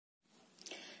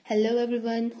Hello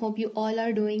everyone, hope you all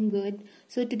are doing good.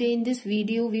 So today in this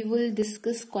video we will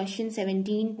discuss question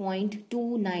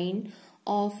 17.29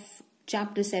 of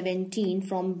chapter 17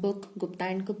 from book Gupta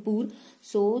and Kapoor.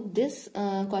 So this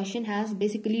question has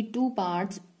basically two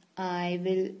parts. I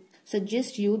will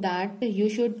suggest you that you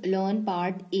should learn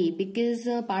part A because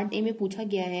part A में पूछा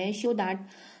गया है show that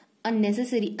a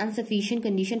necessary and sufficient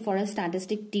condition for a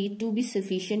statistic T to be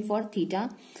sufficient for theta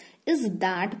is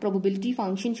that probability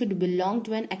function should belong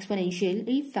to an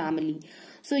exponentially family.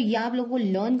 So ये आप लोगों को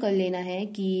learn कर लेना है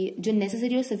कि जो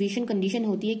नेसेसरी और सफिशिएंट कंडीशन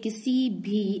होती है किसी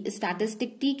भी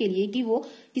स्टैटिस्टिक टी के लिए कि वो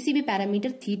किसी भी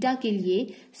पैरामीटर थीटा के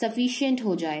लिए सफिशिएंट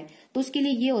हो जाए, तो उसके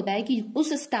लिए ये होता है कि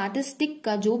उस स्टैटिस्टिक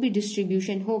का जो भी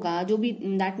डिस्ट्रीब्यूशन होगा, जो भी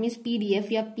दैट मीन्स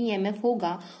पीडीएफ या पीएमएफ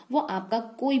होगा, वो आपका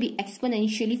कोई भी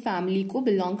एक्सपोनेंशियली फैमिली को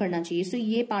बिलोंग करना चाहिए. सो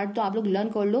ये पार्ट तो आप लोग लर्न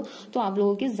कर लो तो आप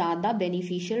लोगों के ज्यादा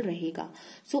बेनिफिशियल रहेगा.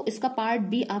 सो इसका पार्ट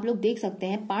बी आप लोग देख सकते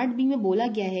हैं. पार्ट बी में बोला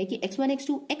गया है कि x1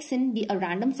 x2 xn be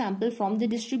a random sample from the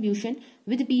distribution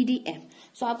with PDF.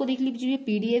 सो आपको देख लीजिए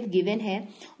पीडीएफ गिवन है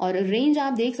और रेंज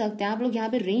आप देख सकते हैं. आप लोग यहाँ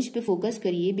पे रेंज पे फोकस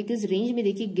करिए बिकॉज रेंज में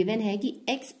देखिए गिवन है कि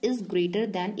x is greater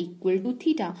than equal to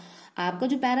theta. आपका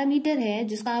जो पैरामीटर है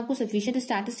जिसका आपको सफिशिएंट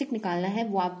स्टैटिस्टिक निकालना है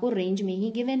वो आपको रेंज में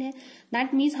ही गिवन है.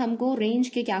 दैट मीन्स हमको रेंज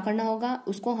के क्या करना होगा,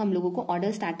 उसको हम लोगों को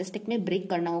ऑर्डर स्टैटिस्टिक में ब्रेक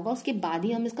करना होगा, उसके बाद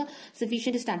ही हम इसका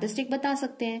सफिशिएंट स्टैटिस्टिक बता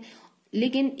सकते हैं.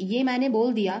 लेकिन ये मैंने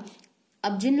बोल दिया,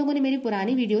 अब जिन लोगों ने मेरी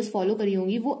पुरानी वीडियोस फॉलो करी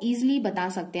होंगी वो इजीली बता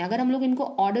सकते हैं. अगर हम लोग इनको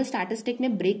ऑर्डर स्टैटिस्टिक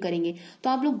में ब्रेक करेंगे तो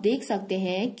आप लोग देख सकते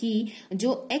हैं कि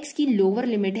जो x की लोअर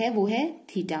लिमिट है वो है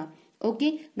थीटा. ओके,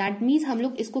 दैट मीन्स हम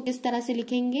लोग इसको किस तरह से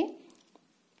लिखेंगे,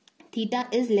 theta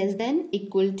is less than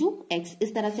equal to x,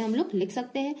 इस तरह से हम लोग लिख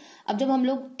सकते हैं. अब जब हम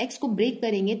लोग x को ब्रेक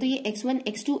करेंगे तो ये x1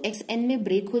 x2 xn में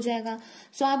ब्रेक हो जाएगा.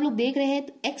 सो आप लोग देख रहे हैं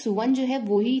तो x1 जो है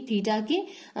वो ही थीटा के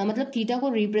मतलब थीटा को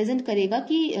रिप्रेजेंट करेगा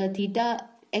कि थीटा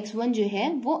x1 जो है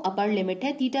वो अपर लिमिट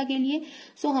है थीटा के लिए.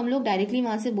 सो हम लोग डायरेक्टली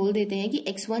वहां से बोल देते हैं कि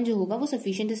x1 जो होगा वो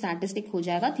सफिशिएंट स्टैटिस्टिक हो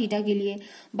जाएगा थीटा के लिए.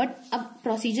 बट अब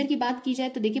प्रोसीजर की बात की जाए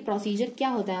तो देखिए प्रोसीजर क्या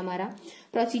होता है हमारा.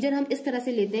 प्रोसीजर हम इस तरह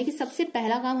से लेते हैं कि सबसे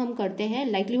पहला काम हम करते हैं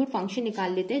लाइक्लीहुड फंक्शन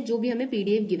निकाल लेते हैं जो भी हमें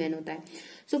पीडीएफ गिवन होता है.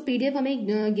 सो पीडीएफ हमें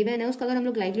गिवन है उसका अगर हम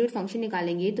लोग लाइक्लीहुड फंक्शन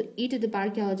निकालेंगे तो e टू द पावर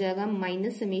क्या हो जाएगा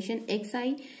minus summation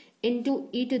xi into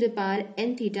E to the power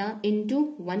N theta into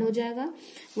 1 हो जाएगा.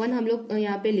 1 हम लोग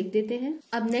यहाँ पे लिख देते हैं.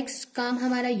 अब नेक्स्ट काम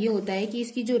हमारा ये होता है कि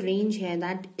इसकी जो रेंज है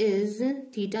that is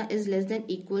theta is less than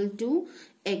equal to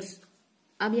x.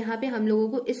 अब यहाँ पे हम लोगों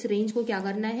को इस रेंज को क्या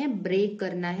करना है, ब्रेक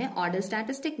करना है ऑर्डर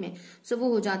स्टैटिस्टिक में. सो वो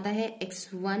हो जाता है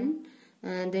x1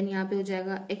 देन यहाँ पे हो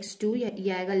जाएगा x2, ये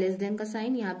आएगा लेस देन का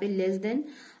साइन, यहाँ पे लेस देन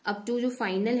अप टू जो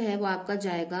फाइनल है वो आपका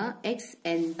जाएगा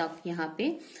xn तक यहाँ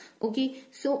पे. ओके,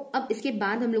 सो अब इसके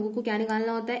बाद हम लोगों को क्या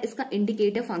निकालना होता है, इसका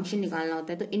इंडिकेटर फंक्शन निकालना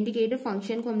होता है. तो इंडिकेटर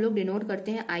फंक्शन को हम लोग डिनोट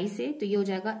करते हैं i से. तो ये हो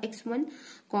जाएगा x1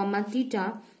 comma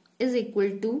theta is equal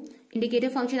to, indicator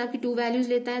function आपकी 2 वैल्यूज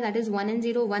लेता है दैट इज 1 and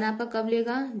 0. 1 आपका कब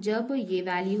लेगा, जब ये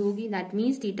वैल्यू होगी that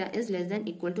means theta is less than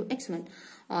equal to x1,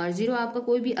 और 0 आपका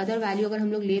कोई भी अदर वैल्यू अगर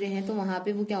हम लोग ले रहे हैं तो वहां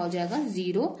पे वो क्या हो जाएगा,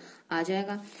 0 आ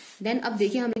जाएगा. देन अब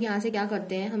देखिए हम लोग यहाँ से क्या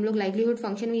करते हैं, हम लोग लाइक्लीहुड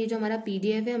फंक्शन में ये जो हमारा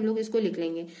पीडीएफ है हम लोग इसको लिख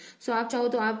लेंगे. सो आप चाहो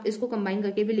तो आप इसको कंबाइन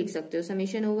करके भी लिख सकते हो,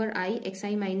 समेशन ओवर आई एक्स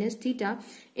आई माइनस थीटा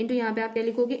इंटू यहाँ पे आप क्या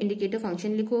लिखोगे, इंडिकेटर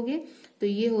फंक्शन लिखोगे. तो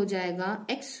ये हो जाएगा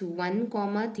x1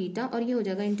 कॉमा थीटा और ये हो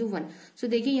जाएगा इंटू 1. सो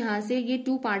देखिए यहाँ से ये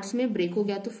 2 पार्ट्स में ब्रेक हो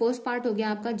गया. तो फर्स्ट पार्ट हो गया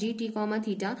आपका G T comma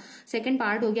theta, second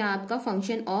part हो गया आपका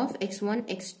function of x1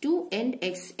 x2 and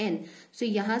xn. सो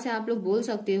यहाँ से आप लोग बोल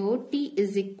सकते हो t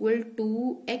is equal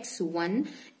to x1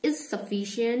 is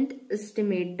sufficient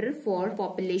estimator for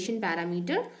population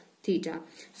parameter theta.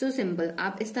 So simple,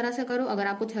 आप इस तरह से करो अगर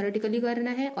आपको थ्योरेटिकली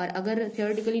करना है, और अगर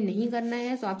थ्योरेटिकली नहीं करना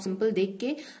है तो आप सिंपल देख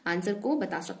के आंसर को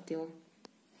बता सकते हो.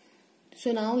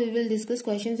 So now we will discuss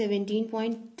question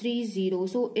 17.30.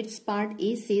 So its part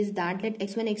A says that let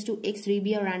x1, x2, x3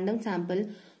 be a random sample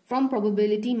from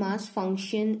probability mass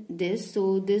function this.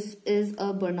 So this is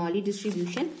a Bernoulli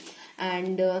distribution,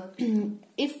 and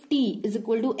if t is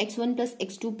equal to x1 plus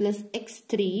x2 plus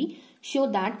x3, show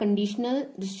that conditional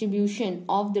distribution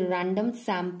of the random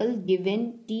sample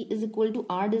given t is equal to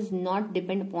r does not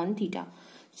depend upon theta.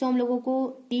 सो हम लोगों को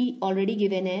t already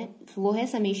given है, वो है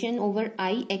summation over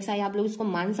आई x आई, आप लोग इसको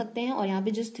मान सकते हैं, और यहाँ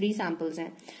पे जस्ट 3 सैंपल्स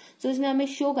हैं. सो इसमें हमें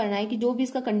शो करना है कि जो भी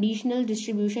इसका कंडीशनल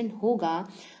डिस्ट्रीब्यूशन होगा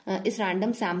इस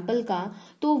रैंडम सैंपल का,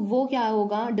 तो वो क्या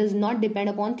होगा, does not depend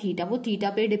upon theta, वो थीटा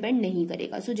पे डिपेंड नहीं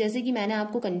करेगा. सो जैसे कि मैंने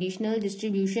आपको कंडीशनल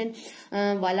डिस्ट्रीब्यूशन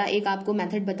वाला एक आपको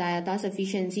मेथड बताया था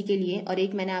सफिशिएंसी के लिए, और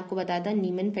एक मैंने आपको बताया था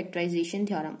नीमन फैक्टराइजेशन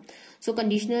थ्योरम. सो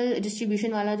कंडीशनल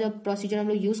डिस्ट्रीब्यूशन वाला जब प्रोसीजर हम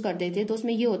लोग यूज करते थे तो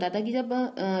उसमें ये होता था कि जब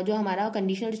जो हमारा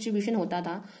कंडीशनल डिस्ट्रीब्यूशन होता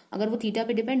था अगर वो थीटा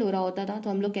पे डिपेंड हो रहा होता था तो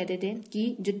हम लोग कहते थे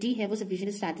कि जो टी है वो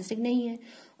सफिशिएंट स्टैटिस्टिक नहीं है,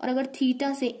 और अगर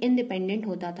थीटा से इंडिपेंडेंट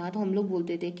होता था तो हम लोग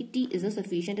बोलते थे कि T is a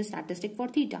sufficient statistic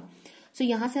for theta. सो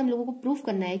यहाँ से हम लोगों को प्रूफ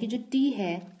करना है कि जो टी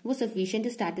है वो सफिशिएंट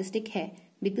स्टैटिस्टिक है,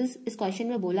 बिकॉज इस क्वेश्चन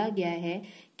में बोला गया है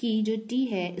कि जो टी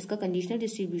है इसका कंडीशनल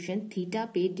डिस्ट्रीब्यूशन थीटा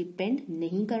पे डिपेंड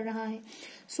नहीं कर रहा है।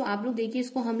 सो आप लोग देखिए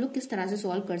इसको हम लोग किस तरह से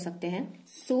सॉल्व कर सकते हैं।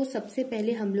 सो सबसे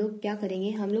पहले हम लोग क्या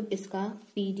करेंगे, हम लोग इसका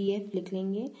पीडीएफ लिख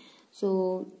लेंगे।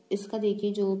 इसका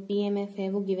देखिए जो पीएमएफ है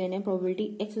वो गिवन है,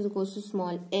 probability x is equal to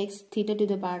small x theta two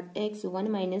the power x 1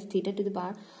 minus theta two the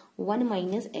power 1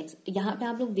 minus x। यहाँ पे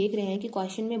आप लोग देख रहे हैं कि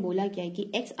क्वेश्चन में बोला क्या है कि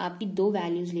x आपकी दो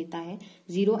वैल्यूज लेता है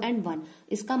 0 एंड 1।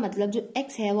 इसका मतलब जो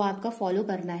x है वो आपका फॉलो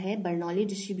करना है बर्नौली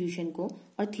डिस्ट्रीब्यूशन को,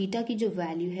 और थीटा की जो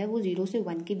वैल्यू है वो 0 से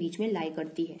 1 के बीच में लाई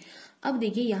करती है। अब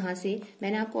देखिए यहाँ से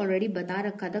मैंने आपको ऑलरेडी बता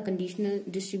रखा था कंडीशनल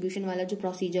डिस्ट्रीब्यूशन वाला जो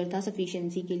प्रोसीजर था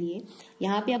सफिशिएंसी के लिए,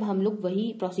 यहाँ पे अब हम लोग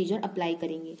वही प्रोसीजर अप्लाई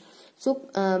करेंगे।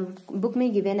 बुक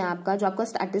में गिवन है आपका जो आपका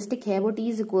स्टैटिस्टिक है वो t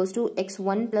is equal to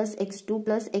x1 plus x2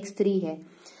 plus x3 है।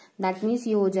 दैट मीन्स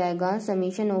ये हो जाएगा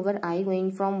summation over i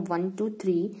going from 1 to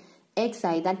 3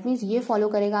 xi। That means ये फॉलो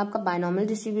करेगा आपका बायनॉमियल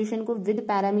डिस्ट्रीब्यूशन को विद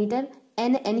पैरामीटर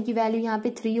n की वैल्यू यहाँ पे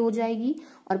 3 हो जाएगी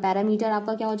और पैरामीटर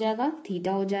आपका क्या हो जाएगा,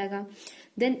 थीटा हो जाएगा।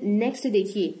 देन नेक्स्ट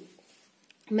देखिए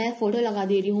मैं फोटो लगा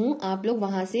दे रही हूँ, आप लोग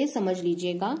वहां से समझ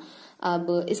लीजिएगा।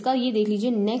 अब इसका ये देख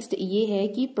लीजिए, नेक्स्ट ये है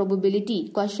कि प्रोबेबिलिटी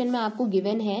क्वेश्चन में आपको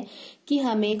गिवन है कि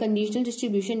हमें कंडीशनल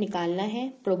डिस्ट्रीब्यूशन निकालना है।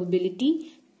 Probability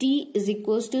t is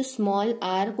equal to small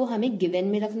r को हमें गिवन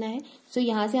में रखना है।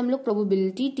 यहाँ से हम लोग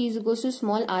probability t is equal to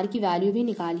small r की वैल्यू भी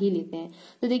निकाल ही लेते हैं।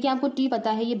 तो देखिए आपको t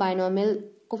पता है ये बायनॉमियल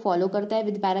को फॉलो करता है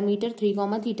विद पैरामीटर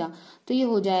 3, थीटा, तो ये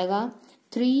हो जाएगा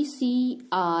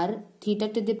 3cr theta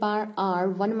two the power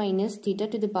r 1 minus theta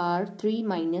two the power 3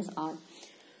 minus r।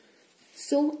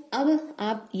 अब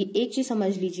आप ये एक चीज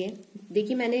समझ लीजिए,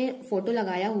 देखिए मैंने फोटो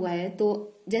लगाया हुआ है,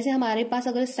 तो जैसे हमारे पास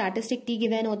अगर स्टैटिस्टिक t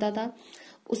गिवन होता था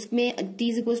उसमें t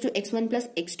is equal to x1 plus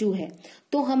x2 है,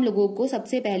 तो हम लोगों को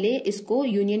सबसे पहले इसको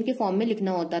यूनियन के फॉर्म में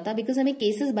लिखना होता था, बिकॉज हमें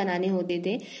केसेस बनाने होते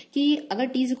थे कि अगर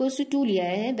t इज इक्वल टू 2 लिया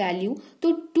है वैल्यू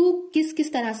तो 2 किस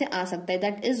किस तरह से आ सकता है।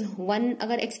 दैट इज 1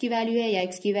 अगर x की वैल्यू है या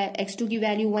x2 की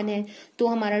वैल्यू 1 है तो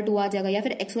हमारा 2 आ जाएगा, या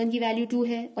फिर x1 की वैल्यू 2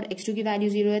 है और x2 की वैल्यू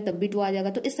 0 है तब भी 2 आ जाएगा।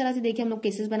 तो इस तरह से देखिए हम लोग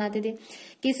केसेस बनाते थे।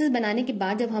 केसेस बनाने के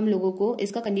बाद जब हम लोगों को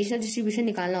इसका कंडीशनल डिस्ट्रीब्यूशन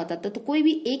निकालना होता था तो कोई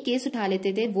भी एक केस उठा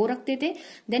लेते थे, वो रखते थे,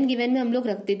 देन गिवन में हम लोग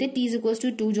रखते थे t इज इक्वल टू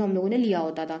 2 जो हम लोगों ने लिया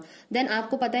होता था। देन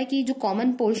आपको पता है कि जो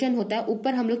कॉमन पोर्शन होता है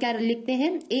ऊपर हम लोग क्या लिखते हैं,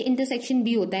 a इंटरसेक्शन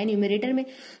b होता है न्यूमरेटर में।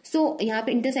 यहाँ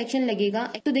पे इंटरसेक्शन लगेगा,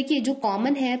 तो देखिए जो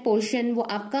कॉमन है पोर्शन वो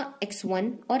आपका x1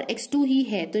 और x2 ही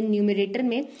है, तो न्यूमरेटर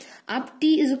में आप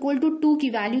t इज इक्वल टू 2 की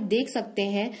वैल्यू देख सकते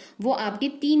हैं, वो आपके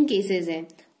 3 केसेस हैं,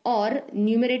 और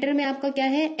न्यूमरेटर में आपका क्या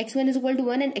है, x1 is equal to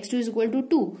 1 and x2 is equal to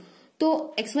 2। तो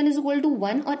x1 इज इक्वल टू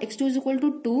 1 और x2 इज इक्वल टू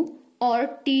 2 और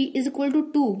t इज इक्वल टू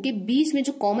 2 के बीच में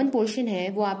जो कॉमन पोर्शन है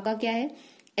वो आपका क्या है,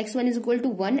 x1 is equal to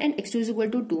 1 and x2 is equal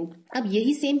to 2। अब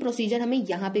यही सेम प्रोसीजर हमें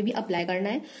यहाँ पे भी अप्लाई करना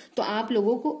है, तो आप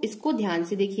लोगों को इसको ध्यान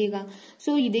से देखिएगा।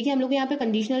 ये देखिए हम लोग को यहाँ पे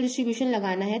कंडीशनल डिस्ट्रीब्यूशन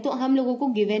लगाना है, तो हम लोगों को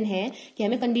गिवन है कि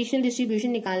हमें कंडीशनल डिस्ट्रीब्यूशन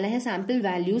निकालना है सैंपल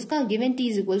वैल्यूज का, given t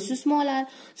is equal to small r।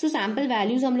 Sample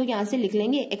values हम लोग यहाँ से लिख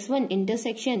लेंगे x1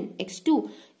 intersection x2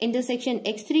 intersection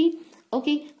x3।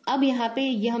 Okay, अब यहाँ पे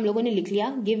ये हम लोगों ने लिख लिया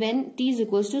given t is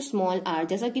equal to small r,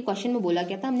 जैसा कि क्वेश्चन में बोला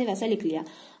गया था हमने वैसा लिख लिया।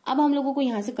 अब हम लोगों को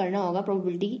यहाँ से करना होगा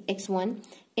probability x1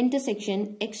 intersection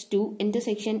x2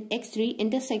 intersection x3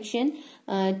 intersection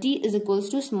t is equal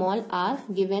to small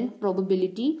r given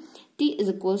probability t is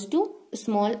equal to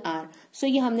small r।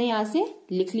 ये हमने यहाँ से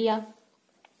लिख लिया।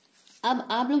 अब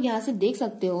आप लोग यहाँ से देख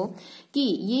सकते हो कि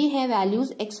ये है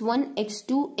वैल्यूज x1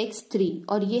 x2 x3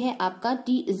 और ये है आपका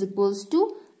t is equal to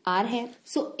r है।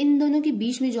 इन दोनों के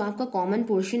बीच में जो आपका कॉमन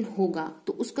पोर्शन होगा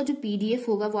तो उसका जो पीडीएफ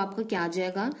होगा वो आपका क्या आ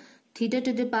जाएगा, theta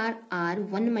two the power r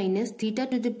 1 minus theta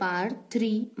two the power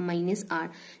 3 minus r,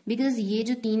 because ये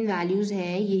जो 3 वैल्यूज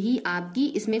है यही आपकी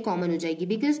इसमें कॉमन हो जाएगी।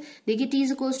 बिकॉज देखिए t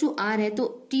is equal to r है तो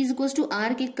t is equal to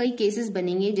r के कई केसेस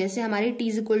बनेंगे, जैसे हमारे t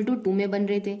इज इक्वल टू 2 में बन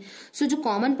रहे थे। जो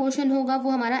कॉमन पोर्शन होगा वो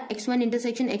हमारा x1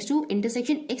 intersection x2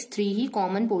 intersection x3 ही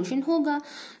कॉमन पोर्शन होगा।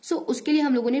 उसके लिए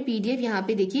हम लोगों ने पीडीएफ यहाँ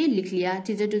पे देखिए लिख लिया,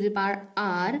 theta two the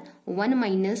power r 1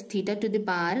 minus theta two the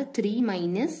power 3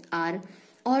 minus r,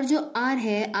 और जो r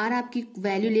है r आपकी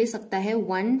वैल्यू ले सकता है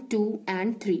 1 2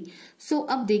 एंड 3।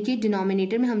 अब देखिए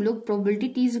डिनोमिनेटर में हम लोग probability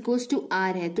t is equal to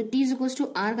r है, तो t is equal to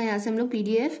r का यहाँ से हम लोग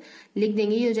पीडीएफ लिख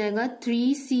देंगे, ये हो जाएगा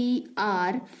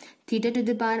 3cr theta two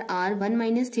the power r 1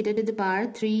 minus theta two the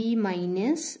power 3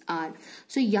 minus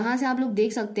r। यहाँ से आप लोग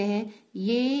देख सकते हैं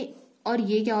ये और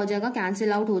ये क्या हो जाएगा,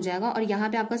 कैंसिल आउट हो जाएगा, और यहाँ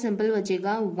पे आपका सिंपल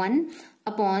बचेगा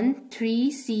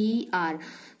 1/3CR।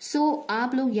 सो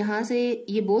आप लोग यहाँ से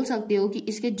ये बोल सकते हो कि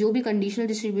इसके जो भी कंडीशनल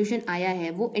डिस्ट्रीब्यूशन आया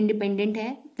है वो इंडिपेंडेंट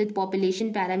है विद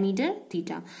पॉपुलेशन पैरामीटर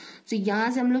थीटा। सो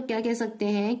यहाँ से हम लोग क्या कह सकते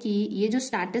हैं कि ये जो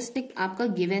स्टैटिस्टिक आपका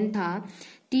गिवन था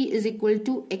t is equal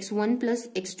to x1 plus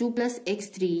x2 plus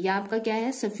x3, यह आपका क्या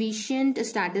है, सफिशियंट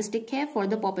स्टैटिस्टिक है for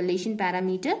the population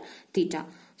parameter theta.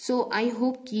 So I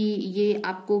hope कि ये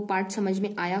आपको पार्ट समझ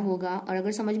में आया होगा, और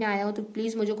अगर समझ में आया हो तो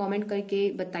प्लीज मुझे कमेंट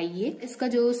करके बताइए। इसका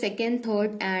जो second,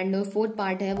 third and fourth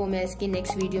part है वो मैं इसके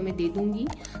नेक्स्ट वीडियो में दे दूंगी।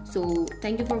 So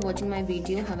thank you for watching my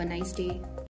video, have a nice day.